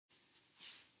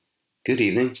Good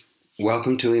evening.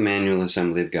 Welcome to Emmanuel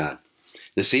Assembly of God.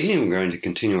 This evening we're going to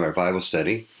continue our Bible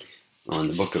study on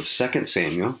the book of 2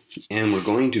 Samuel, and we're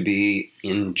going to be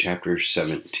in chapter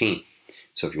 17.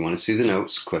 So if you want to see the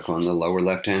notes, click on the lower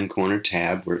left-hand corner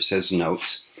tab where it says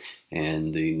Notes,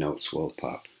 and the notes will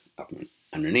pop up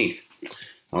underneath.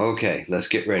 Okay, let's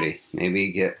get ready.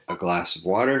 Maybe get a glass of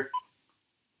water.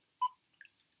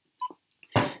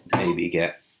 Maybe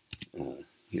get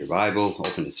your Bible,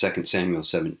 open to 2 Samuel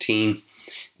 17,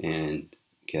 and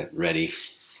get ready,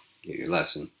 get your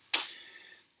lesson.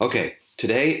 Okay,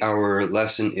 today our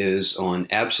lesson is on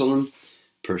Absalom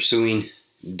pursuing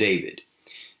David.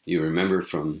 You remember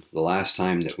from the last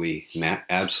time that we met,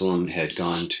 Absalom had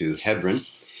gone to Hebron,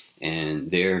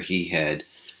 and there he had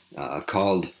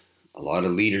called a lot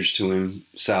of leaders to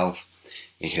himself.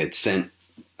 He had sent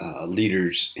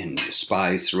leaders and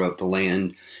spies throughout the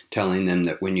land, telling them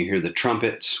that when you hear the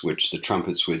trumpets, which the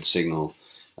trumpets would signal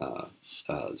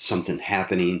something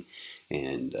happening,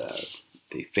 and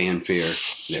the fanfare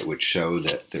that would show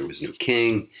that there was a new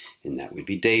king, and that would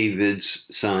be David's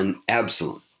son,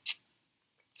 Absalom.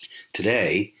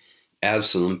 Today,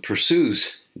 Absalom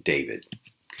pursues David.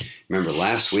 Remember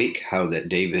last week how that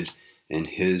David and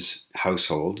his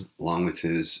household, along with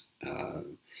his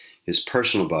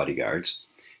personal bodyguards,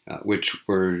 which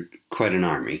were quite an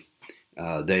army,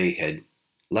 they had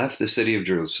left the city of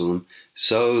Jerusalem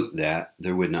so that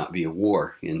there would not be a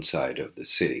war inside of the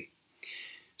city.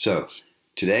 So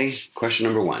today, question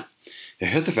number 1.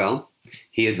 Ahithophel,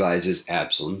 he advises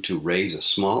Absalom to raise a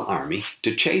small army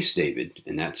to chase David,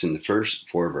 and that's in the first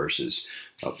 4 verses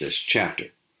of this chapter.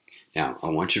 Now, I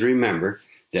want you to remember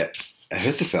that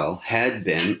Ahithophel had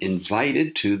been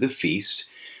invited to the feast,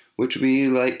 which we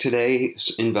like today,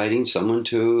 inviting someone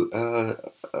to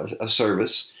a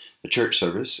service, a church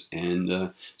service.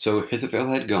 And so Ahithophel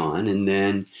had gone, and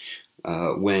then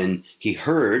when he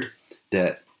heard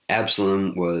that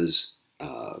Absalom was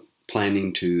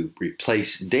planning to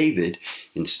replace David,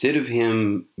 instead of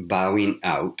him bowing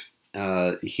out,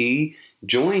 he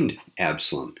joined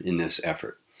Absalom in this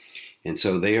effort. And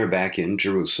so they are back in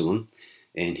Jerusalem,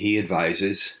 and he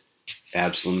advises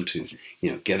Absalom to,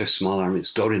 get a small army.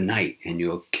 Let's go tonight, and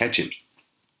you'll catch him.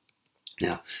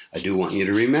 Now, I do want you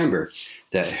to remember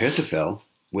that Ahithophel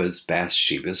was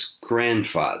Bathsheba's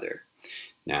grandfather.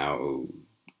 Now,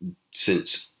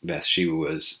 since Bathsheba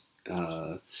was,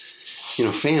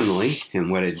 family, and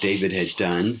what David had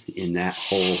done in that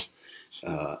whole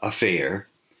affair,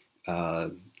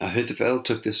 Ahithophel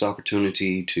took this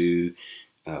opportunity to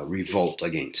revolt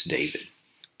against David.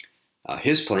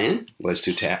 His plan was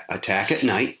to attack at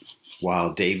night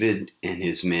while David and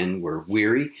his men were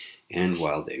weary and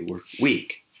while they were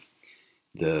weak.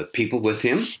 The people with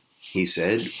him, he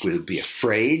said, will be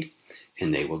afraid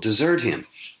and they will desert him.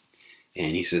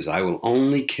 And he says, I will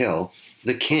only kill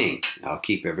the king. I'll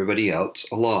keep everybody else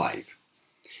alive.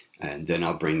 And then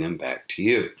I'll bring them back to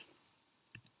you.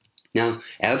 Now,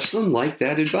 Absalom liked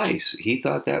that advice. He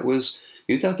thought that was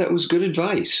good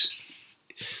advice.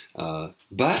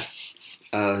 But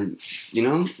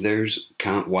there's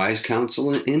wise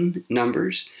counsel in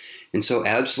Numbers. And so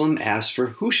Absalom asked for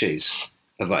Hushai's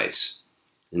advice.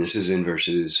 And this is in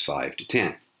verses 5 to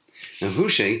 10. Now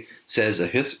Hushai says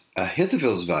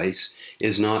Ahithophel's advice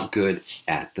is not good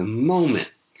at the moment.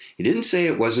 He didn't say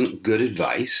it wasn't good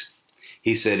advice.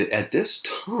 He said at this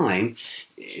time,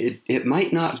 it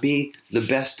might not be the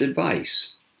best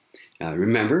advice.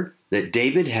 Remember that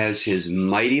David has his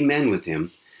mighty men with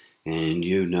him, and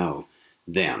you know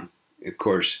them. Of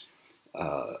course,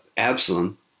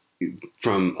 Absalom,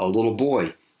 from a little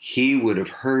boy, he would have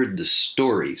heard the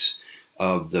stories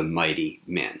of the mighty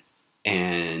men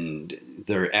and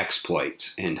their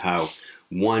exploits, and how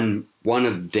one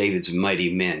of David's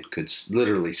mighty men could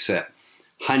literally set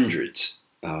hundreds,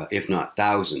 if not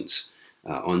thousands,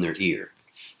 on their ear.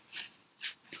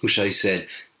 Hushai said,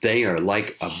 they are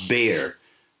like a bear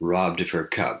robbed of her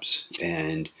cubs.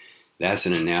 And that's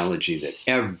an analogy that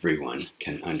everyone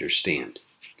can understand.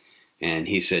 And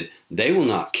he said, they will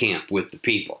not camp with the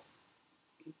people.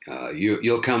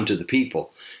 You'll come to the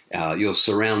people. You'll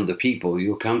surround the people.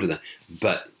 You'll come to them.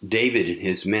 But David and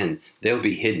his men, they'll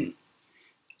be hidden.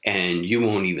 And you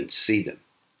won't even see them.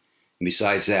 And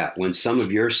besides that, when some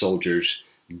of your soldiers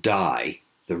die,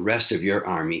 the rest of your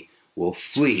army will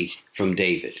flee from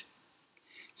David. He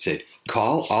said,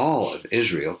 call all of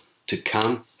Israel to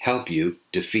come help you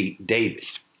defeat David.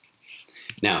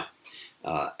 Now,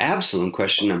 Absalom,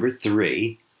 question number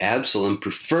 3, Absalom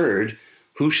preferred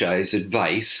Hushai's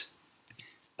advice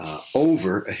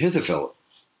over Ahithophel's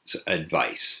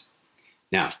advice.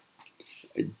 Now,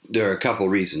 there are a couple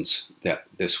reasons that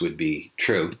this would be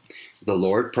true. the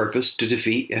Lord purposed to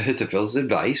defeat Ahithophel's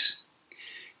advice,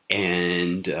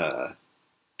 and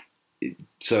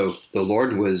so the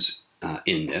Lord was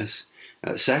in this.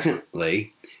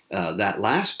 Secondly, that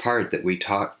last part that we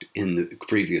talked in the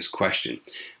previous question,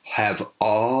 have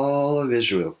all of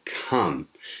Israel come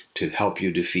to help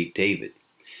you defeat David.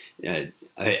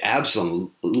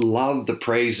 Absalom loved the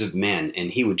praise of men, and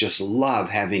he would just love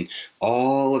having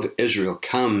all of Israel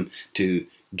come to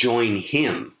join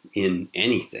him in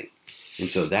anything. And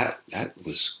so that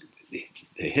was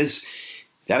his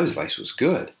advice was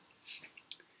good.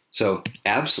 So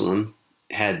Absalom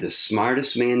had the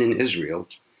smartest man in Israel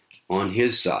on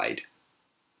his side,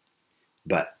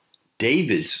 but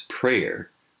David's prayer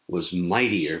was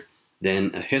mightier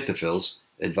than Ahithophel's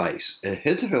advice.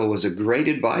 Ahithophel was a great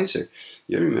advisor.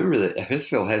 You remember that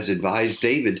Ahithophel has advised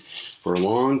David for a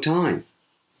long time,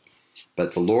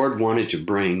 but the Lord wanted to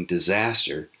bring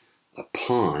disaster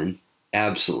upon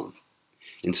Absalom.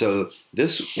 And so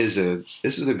this is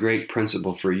a great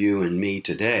principle for you and me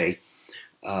today.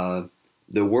 The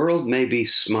world may be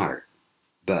smart,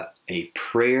 but a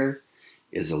prayer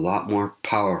is a lot more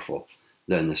powerful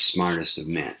than the smartest of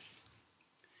men.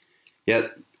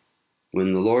 Yet,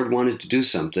 when the Lord wanted to do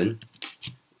something,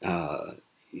 the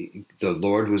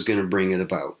Lord was going to bring it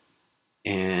about.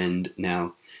 And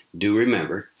now, do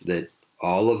remember that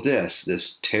all of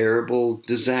this terrible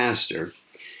disaster,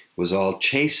 was all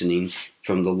chastening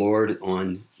from the Lord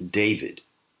on David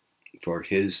for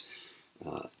his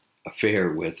affair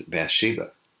with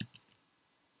Bathsheba.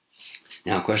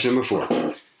 Now, question number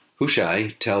 4.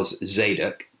 Hushai tells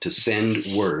Zadok to send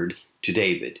word to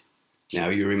David. Now,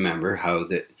 you remember how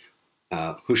that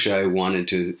Hushai wanted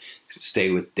to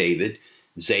stay with David.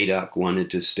 Zadok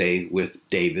wanted to stay with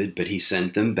David, but he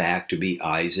sent them back to be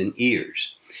eyes and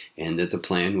ears. And that the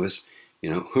plan was,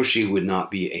 Hushai would not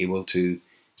be able to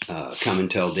come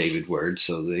and tell David words,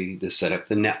 so they set up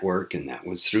the network, and that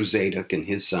was through Zadok and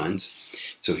his sons.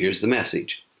 So here's the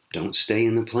message. Don't stay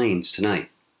in the plains tonight.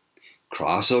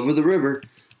 Cross over the river,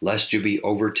 lest you be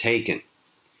overtaken.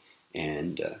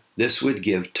 And this would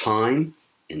give time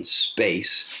and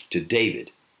space to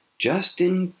David, just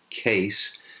in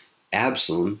case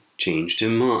Absalom changed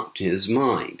his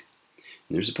mind.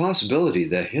 And there's a possibility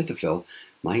that Ahithophel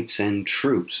might send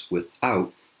troops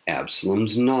without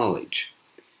Absalom's knowledge.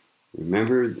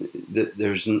 Remember that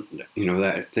there's,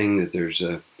 that thing that there's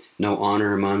no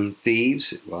honor among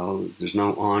thieves? Well, there's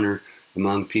no honor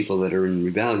among people that are in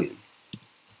rebellion.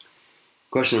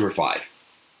 Question number 5.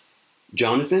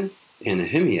 Jonathan and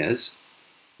Ahimaaz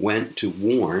went to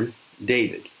warn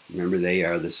David. Remember, they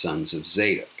are the sons of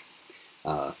Zadok.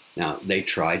 Now, they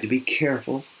tried to be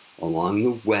careful along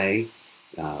the way.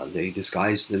 They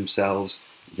disguised themselves.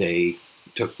 They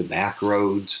took the back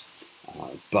roads.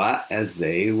 But as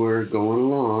they were going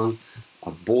along,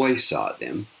 a boy saw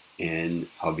them. And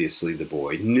obviously the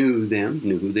boy knew them,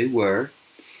 knew who they were.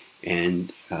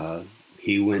 And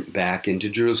he went back into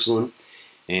Jerusalem,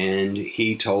 and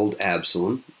he told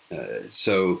Absalom.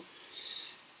 So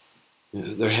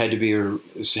there had to be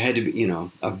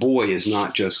a boy is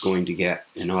not just going to get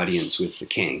an audience with the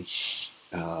king.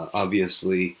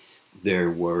 Obviously, there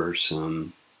were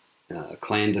some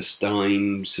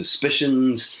clandestine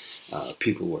suspicions.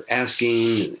 People were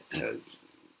asking.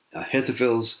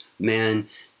 Ahithophel's men,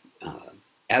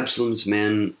 Absalom's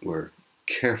men were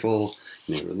careful,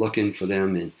 and they were looking for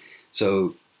them. And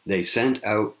so they sent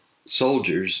out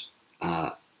soldiers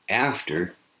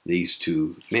after these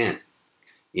two men.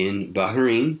 In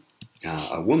Bahrain,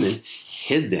 a woman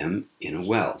hid them in a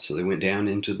well. So they went down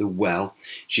into the well.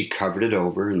 She covered it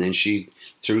over, and then she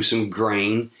threw some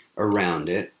grain around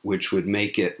it, which would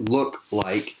make it look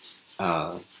like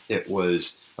it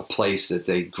was a place that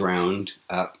they ground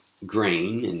up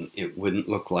grain, and it wouldn't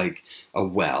look like a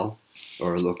well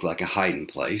or look like a hiding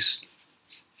place.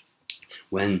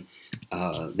 When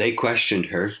they questioned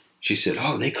her, she said,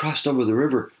 "Oh, they crossed over the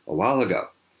river a while ago."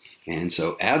 And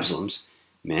so Absalom's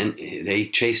men, they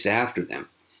chased after them,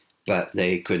 but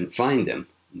they couldn't find them.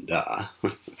 Duh.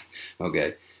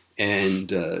 Okay.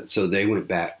 And so they went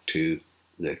back to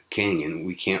the king, and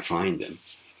we can't find them.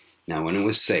 Now, when it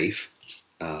was safe,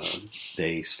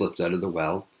 they slipped out of the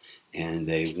well, and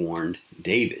they warned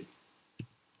David.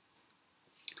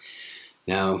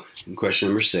 Now, in question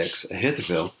number 6,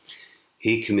 Ahithophel,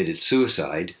 he committed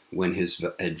suicide when his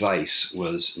advice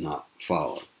was not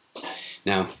followed.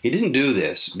 Now, he didn't do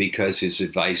this because his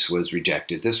advice was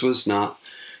rejected. This was not,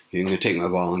 "You're going to take my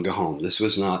ball and go home." This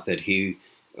was not that he,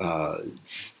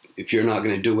 if you're not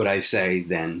going to do what I say,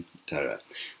 then da-da.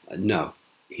 No,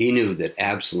 he knew that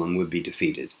Absalom would be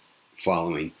defeated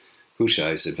following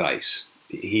Hushai's advice.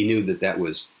 He knew that that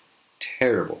was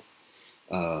terrible.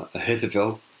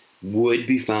 Ahithophel would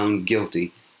be found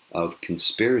guilty of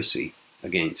conspiracy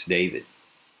against David,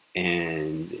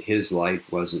 and his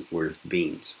life wasn't worth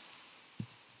beans.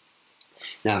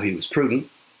 Now, he was prudent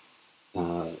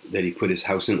that he put his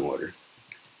house in order,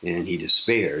 and he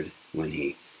despaired when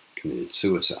he committed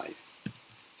suicide.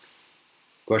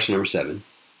 Question number 7.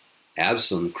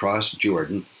 Absalom crossed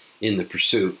Jordan in the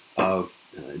pursuit of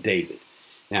David.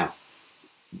 Now,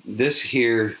 this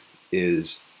here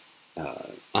is,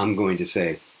 I'm going to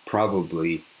say,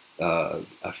 probably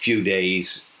a few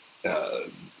days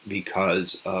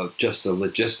because of just the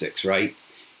logistics, right?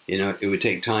 You know, it would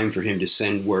take time for him to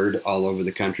send word all over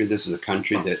the country. This is a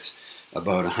country that's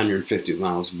about 150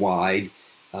 miles wide.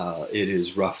 It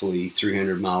is roughly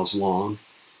 300 miles long.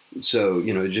 So,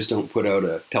 you know, just don't put out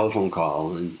a telephone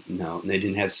call. And no, they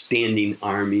didn't have standing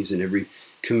armies in every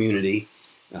community.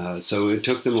 So it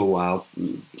took them a while.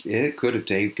 It could have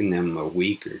taken them a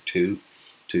week or two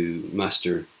to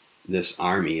muster this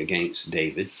army against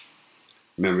David.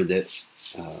 Remember that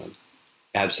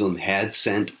Absalom had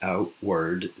sent out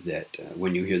word that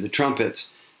when you hear the trumpets,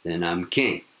 then I'm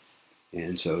king.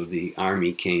 And so the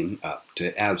army came up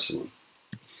to Absalom.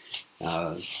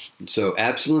 So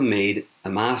Absalom made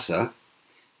Amasa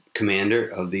commander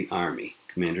of the army,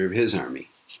 commander of his army,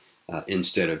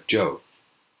 instead of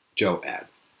Joab.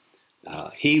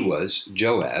 He was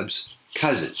Joab's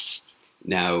cousin.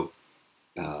 Now,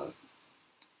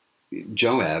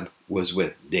 Joab was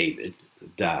with David,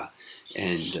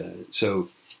 and so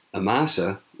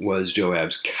Amasa was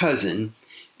Joab's cousin,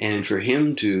 and for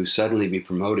him to suddenly be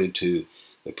promoted to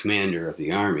the commander of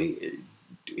the army,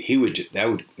 that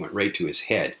would went right to his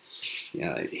head.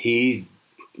 He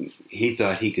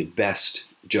thought he could best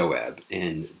Joab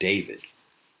and David.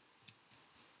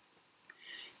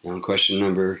 Now, question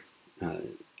number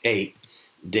 8,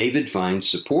 David finds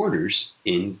supporters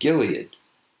in Gilead.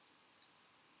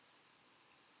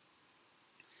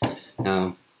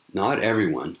 Now, not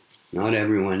everyone,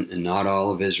 and not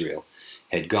all of Israel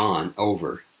had gone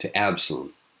over to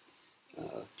Absalom.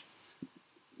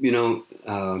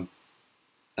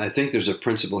 I think there's a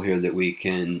principle here that we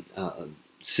can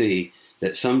see,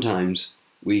 that sometimes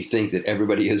we think that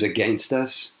everybody is against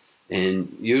us,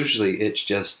 and usually it's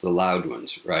just the loud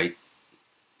ones, right?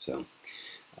 So,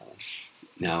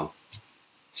 now,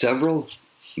 several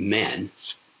men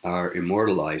are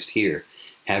immortalized here,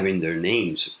 having their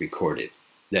names recorded,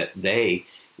 that they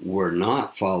were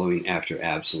not following after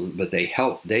Absalom, but they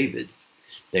helped David.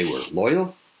 They were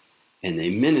loyal, and they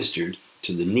ministered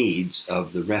to the needs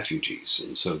of the refugees.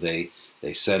 And so they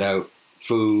set out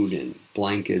food and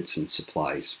blankets and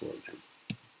supplies for them.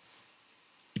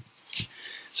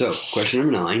 So, question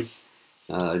number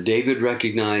 9. David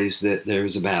recognized that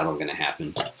there's a battle going to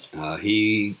happen.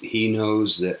 He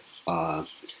knows that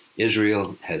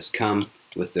Israel has come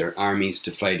with their armies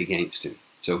to fight against him.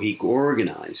 So he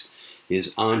organized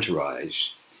his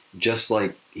entourage just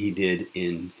like he did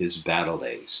in his battle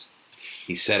days.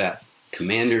 He set up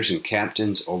commanders and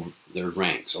captains over their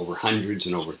ranks, over hundreds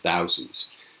and over thousands.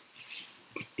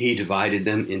 He divided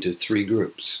them into 3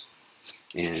 groups.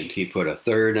 And he put a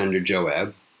third under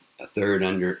Joab, a third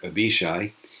under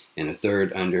Abishai, and a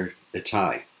third under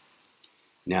Ittai.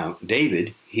 Now,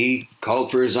 David, he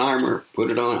called for his armor, put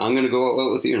it on. I'm going to go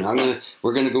out with you, and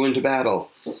we're going to go into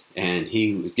battle. And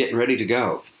he was getting ready to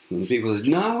go. And the people said,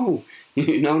 no,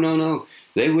 no.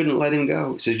 They wouldn't let him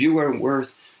go. He says, you are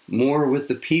worth more with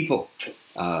the people.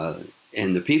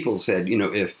 And the people said,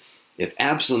 if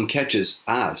Absalom catches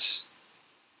us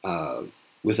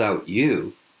without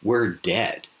you, we're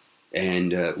dead.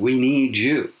 And we need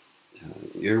you.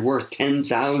 You're worth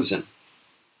 10,000.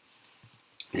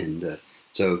 And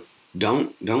so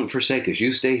don't forsake us.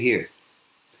 You stay here.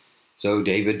 So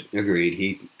David agreed.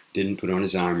 He didn't put on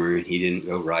his armor, and he didn't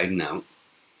go riding out.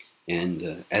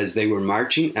 And as they were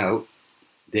marching out,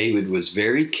 David was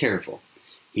very careful.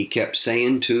 He kept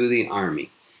saying to the army,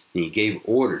 and he gave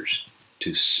orders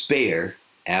to spare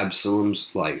Absalom's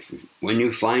life. When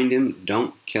you find him,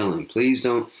 don't kill him. Please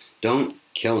don't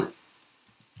kill him.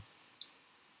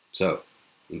 So,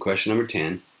 in question number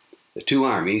 10, the 2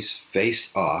 armies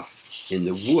faced off in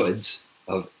the woods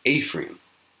of Ephraim.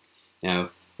 Now,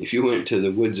 if you went to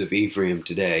the woods of Ephraim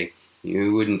today,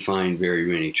 you wouldn't find very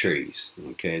many trees.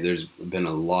 Okay, there's been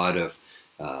a lot of,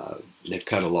 they've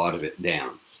cut a lot of it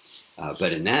down.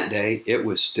 But in that day, it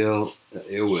was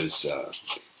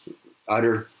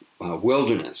utter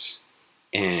wilderness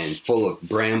and full of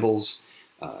brambles,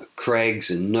 crags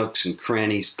and nooks and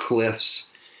crannies, cliffs.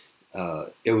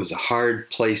 It was a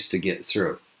hard place to get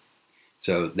through.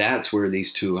 So that's where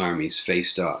these 2 armies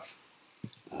faced off.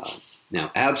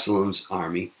 Now Absalom's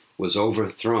army was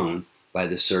overthrown by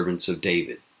the servants of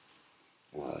David.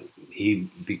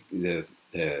 The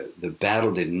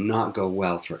battle did not go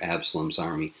well for Absalom's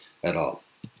army at all.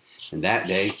 And that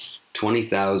day,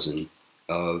 20,000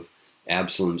 of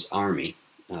Absalom's army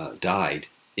died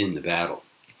in the battle.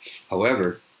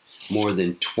 However, more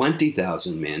than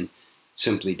 20,000 men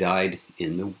simply died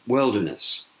in the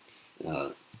wilderness.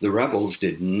 The rebels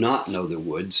did not know the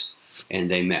woods, and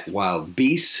they met wild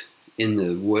beasts in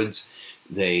the woods.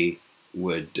 They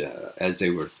would, as they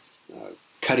were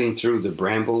cutting through the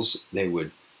brambles, they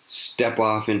would step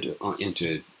off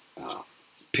into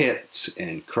pits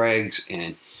and crags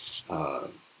and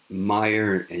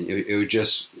mire, and it would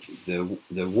just, the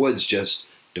woods just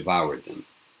devoured them.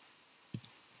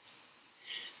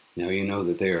 Now you know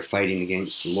that they are fighting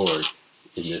against the Lord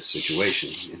in this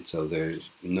situation, and so there's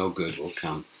no good will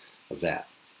come of that.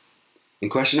 In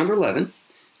question number 11,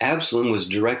 Absalom was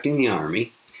directing the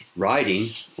army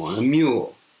riding on a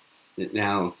mule.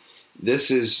 Now,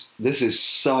 this is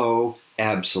so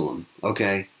Absalom,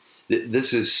 okay?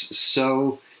 This is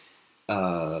so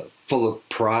full of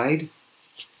pride.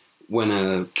 When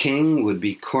a king would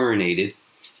be coronated,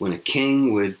 when a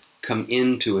king would come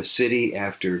into a city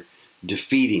after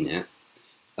defeating it,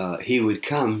 he would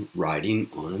come riding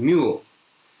on a mule.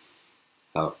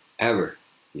 However,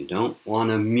 you don't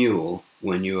want a mule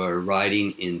when you are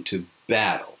riding into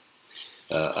battle.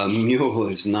 A mule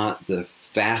is not the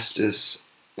fastest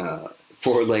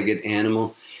four-legged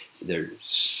animal. They're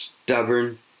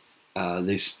stubborn.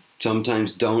 They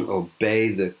sometimes don't obey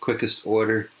the quickest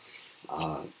order.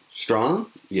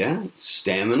 Strong, yeah.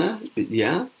 Stamina,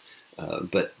 yeah.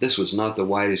 But this was not the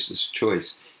wisest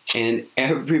choice. And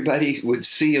everybody would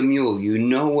see a mule. You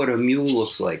know what a mule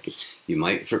looks like. You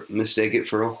might mistake it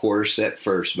for a horse at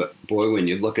first, but boy, when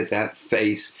you look at that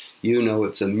face, you know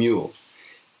it's a mule.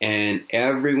 And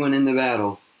everyone in the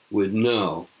battle would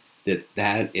know that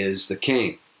that is the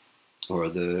king, or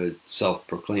the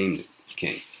self-proclaimed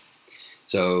king.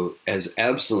 So as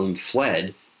Absalom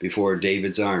fled before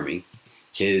David's army,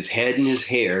 his head and his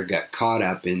hair got caught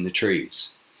up in the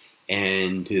trees.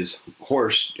 And his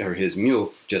horse, or his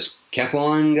mule, just kept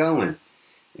on going,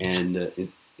 and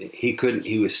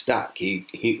he was stuck. He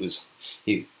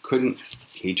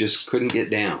just couldn't get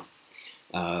down.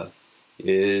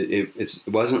 It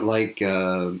wasn't like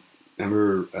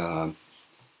remember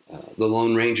the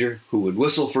Lone Ranger, who would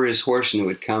whistle for his horse and it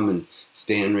would come and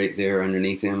stand right there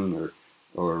underneath him,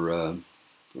 or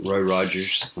Roy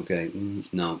Rogers. Okay,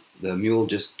 no, the mule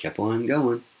just kept on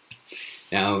going.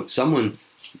 Now someone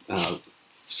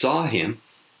saw him,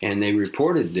 and they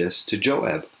reported this to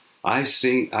Joab. I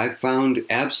found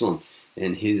Absalom,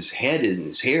 and his head and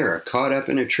his hair are caught up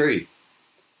in a tree.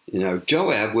 You know,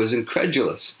 Joab was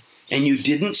incredulous. And you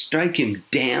didn't strike him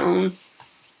down?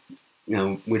 You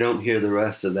know, we don't hear the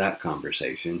rest of that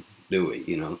conversation, do we?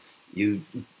 You know,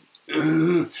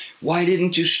 why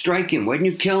didn't you strike him? Why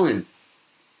didn't you kill him?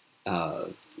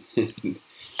 The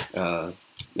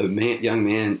young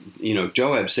man, you know,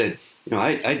 Joab said, you know,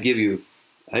 I'd give you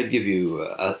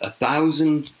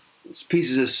 1,000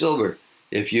 pieces of silver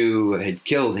if you had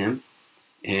killed him.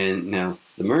 And now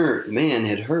the man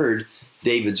had heard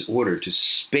David's order to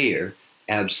spare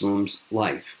Absalom's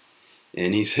life.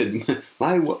 And he said,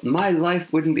 my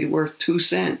life wouldn't be worth 2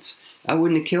 cents. I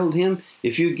wouldn't have killed him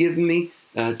if you'd given me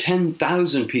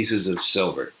 10,000 pieces of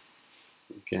silver.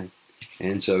 Okay.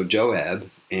 And so Joab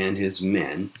and his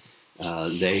men,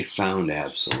 they found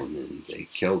Absalom and they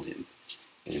killed him.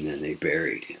 And then they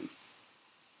buried him.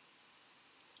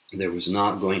 There was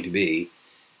not going to be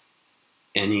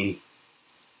any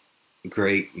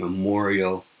great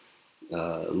memorial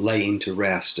laying to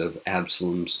rest of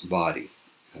Absalom's body.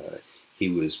 He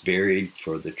was buried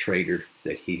for the traitor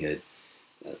that he had,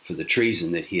 for the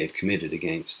treason that he had committed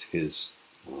against his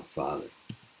father.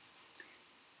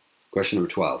 Question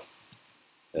number 12.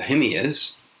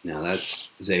 Ahimaaz, now that's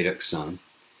Zadok's son,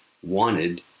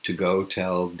 wanted to go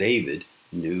tell David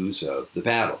news of the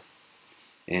battle.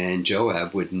 And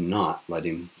Joab would not let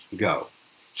him go.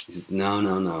 He said, no,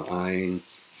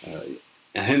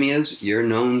 Ahimaaz, you're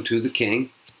known to the king.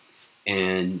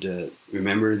 And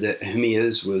remember that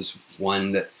Ahimaaz was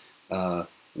one that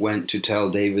went to tell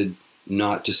David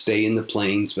not to stay in the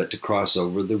plains, but to cross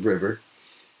over the river.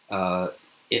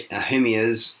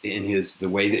 Ahimaaz, in the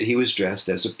way that he was dressed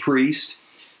as a priest,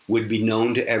 would be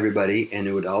known to everybody, and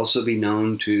it would also be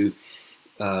known to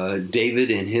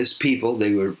David and his people.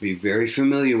 They would be very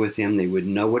familiar with him. They would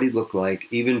know what he looked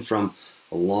like, even from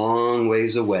a long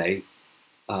ways away.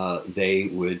 They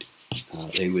would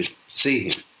see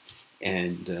him.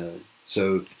 And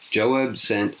so Joab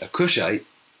sent a Cushite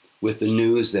with the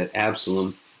news that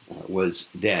Absalom was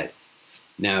dead.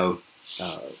 Now,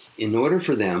 in order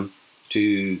for them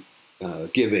to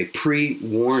give a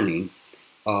pre-warning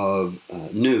of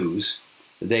news,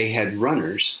 they had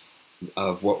runners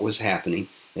of what was happening,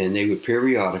 and they would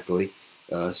periodically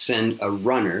send a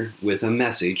runner with a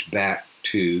message back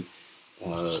to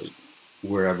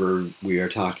wherever we are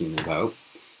talking about,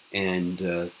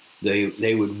 and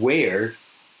they would wear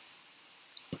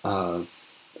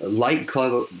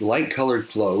light-colored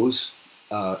clothes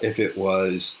if it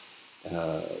was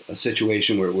a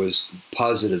situation where it was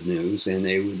positive news, and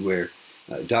they would wear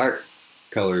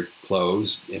dark-colored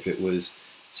clothes if it was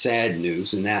sad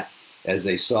news, and that, as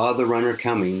they saw the runner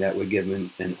coming, that would give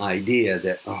them an idea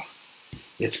that, oh,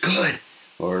 it's good,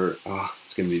 or oh,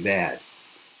 it's going to be bad.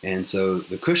 And so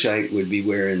the Cushite would be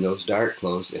wearing those dark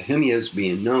clothes. Ahimaaz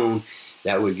being known,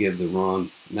 that would give the wrong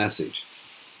message.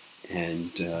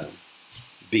 And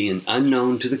being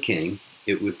unknown to the king,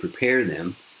 it would prepare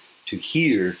them to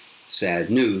hear sad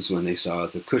news when they saw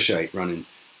the Cushite running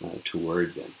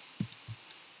toward them.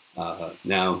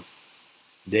 Now,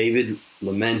 David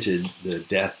lamented the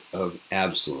death of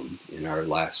Absalom in our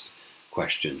last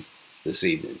question this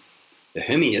evening.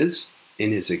 Ahimaaz,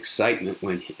 in his excitement,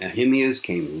 when Ahimaaz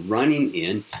came running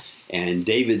in, and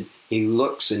David, he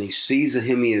looks and he sees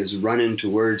Ahimaaz running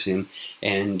towards him,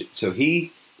 and so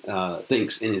he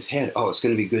thinks in his head, oh, it's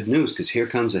going to be good news because here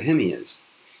comes Ahimaaz.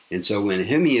 And so when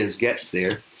Ahimaaz gets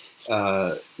there,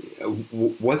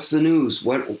 what's the news?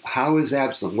 How is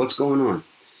Absalom? What's going on?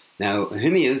 Now,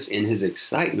 Ahimaaz, in his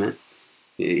excitement,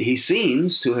 he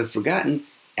seems to have forgotten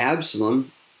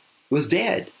Absalom was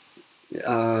dead.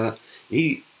 It's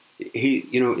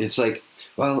like,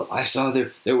 well, I saw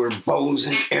there were bows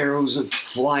and arrows and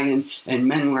flying, and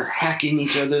men were hacking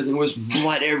each other. There was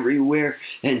blood everywhere,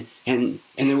 and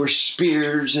there were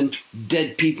spears and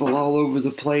dead people all over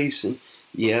the place. And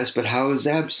yes, but how is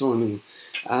Absalom?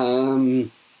 I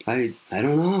don't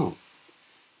know.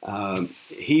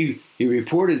 He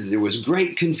reported that there was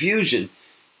great confusion,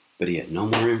 but he had no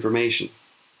more information.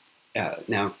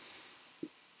 Now,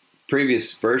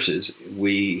 previous verses,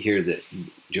 we hear that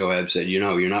Joab said, you're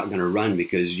not going to run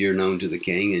because you're known to the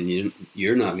king, and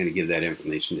you're not going to give that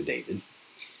information to David.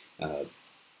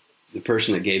 The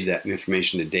person that gave that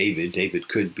information to David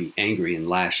could be angry and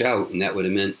lash out, and that would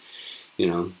have meant,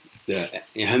 that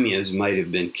Ahimaaz might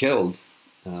have been killed.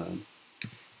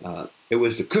 It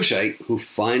was the Cushite who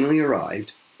finally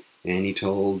arrived, and he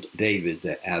told David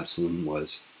that Absalom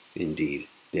was indeed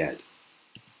dead.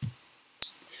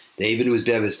 David was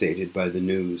devastated by the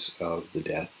news of the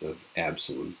death of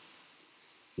Absalom.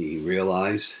 He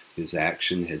realized his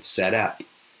action had set up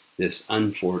this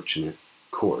unfortunate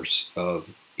course of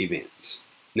events.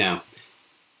 Now,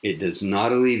 it does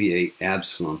not alleviate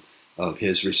Absalom of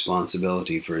his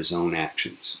responsibility for his own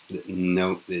actions.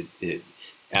 No,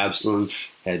 Absalom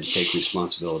had to take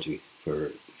responsibility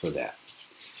for that.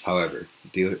 However,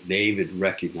 David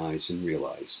recognized and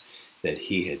realized that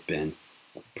he had been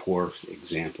a poor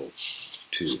example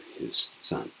to his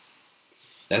son.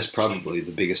 That's probably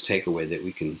the biggest takeaway that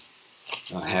we can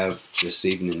have this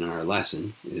evening in our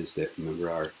lesson, is that,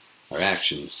 remember, our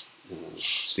actions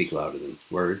speak louder than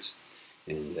words,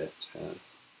 and that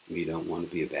we don't want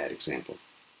to be a bad example.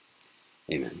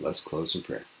 Amen. Let's close in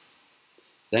prayer.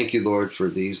 Thank you, Lord, for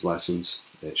these lessons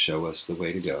that show us the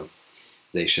way to go.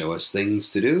 They show us things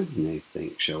to do, and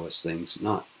they show us things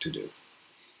not to do.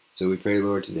 So we pray,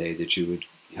 Lord, today that you would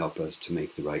help us to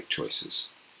make the right choices.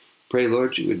 Pray,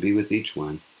 Lord, you would be with each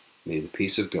one. May the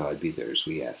peace of God be theirs,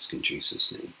 we ask in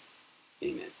Jesus' name.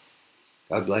 Amen.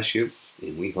 God bless you,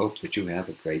 and we hope that you have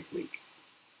a great week.